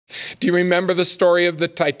Do you remember the story of the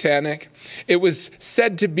Titanic? It was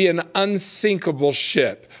said to be an unsinkable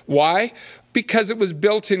ship. Why? Because it was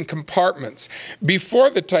built in compartments. Before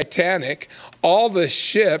the Titanic, all the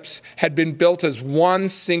ships had been built as one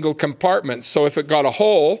single compartment. So if it got a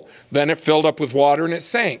hole, then it filled up with water and it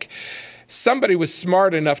sank. Somebody was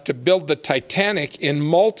smart enough to build the Titanic in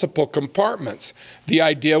multiple compartments. The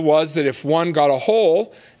idea was that if one got a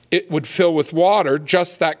hole, it would fill with water,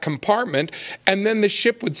 just that compartment, and then the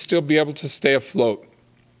ship would still be able to stay afloat.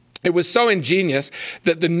 It was so ingenious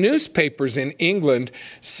that the newspapers in England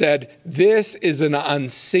said, this is an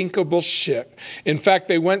unsinkable ship. In fact,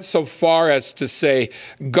 they went so far as to say,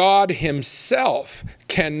 God himself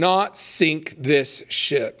cannot sink this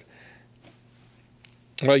ship.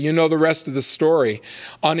 Well, you know the rest of the story.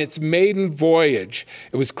 On its maiden voyage,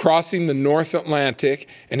 it was crossing the North Atlantic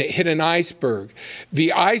and it hit an iceberg.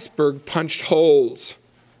 The iceberg punched holes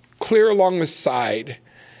clear along the side.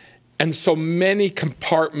 And so many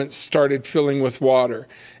compartments started filling with water,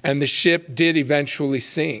 and the ship did eventually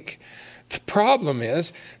sink. The problem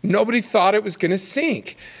is, nobody thought it was going to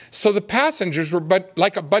sink. So the passengers were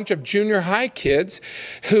like a bunch of junior high kids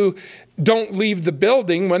who don't leave the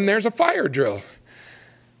building when there's a fire drill.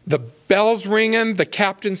 The bell's ringing, the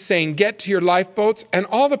captain's saying, get to your lifeboats, and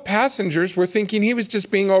all the passengers were thinking he was just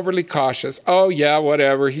being overly cautious. Oh yeah,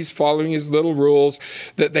 whatever, he's following his little rules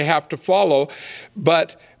that they have to follow.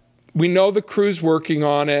 But we know the crew's working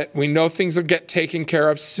on it. We know things will get taken care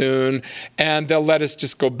of soon, and they'll let us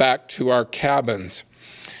just go back to our cabins.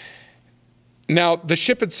 Now, the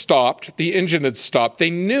ship had stopped. The engine had stopped. They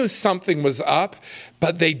knew something was up,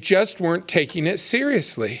 but they just weren't taking it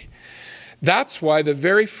seriously. That's why the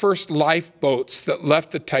very first lifeboats that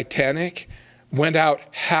left the Titanic went out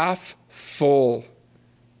half full.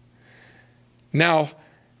 Now,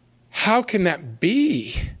 how can that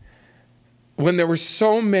be when there were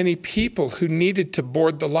so many people who needed to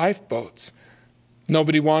board the lifeboats?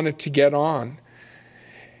 Nobody wanted to get on.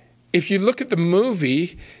 If you look at the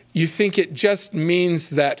movie, you think it just means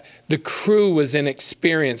that the crew was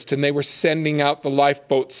inexperienced and they were sending out the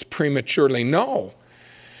lifeboats prematurely. No.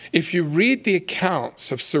 If you read the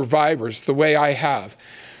accounts of survivors the way I have,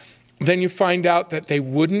 then you find out that they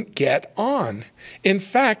wouldn't get on. In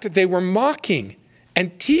fact, they were mocking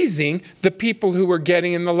and teasing the people who were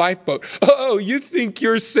getting in the lifeboat. Oh, you think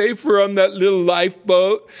you're safer on that little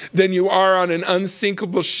lifeboat than you are on an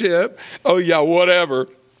unsinkable ship? Oh yeah, whatever.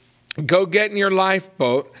 Go get in your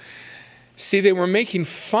lifeboat. See, they were making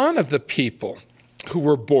fun of the people who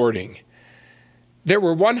were boarding. There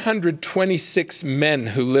were 126 men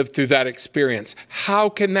who lived through that experience. How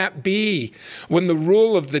can that be when the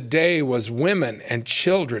rule of the day was women and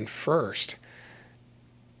children first?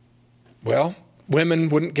 Well, women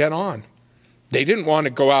wouldn't get on. They didn't want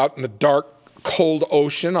to go out in the dark, cold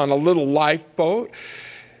ocean on a little lifeboat.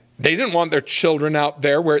 They didn't want their children out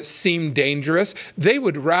there where it seemed dangerous. They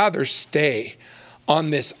would rather stay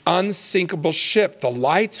on this unsinkable ship. The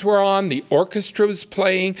lights were on, the orchestra was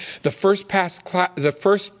playing, the first class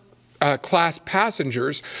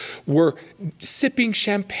passengers were sipping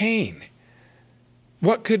champagne.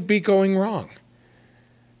 What could be going wrong?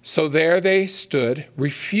 So there they stood,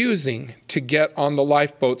 refusing to get on the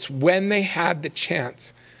lifeboats when they had the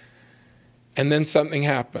chance. And then something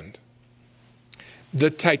happened.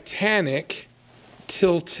 The Titanic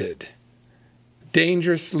tilted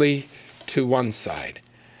dangerously to one side.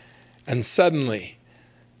 And suddenly,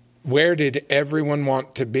 where did everyone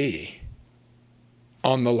want to be?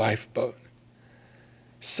 On the lifeboat.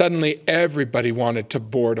 Suddenly, everybody wanted to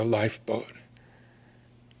board a lifeboat.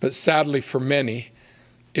 But sadly for many,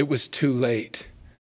 it was too late.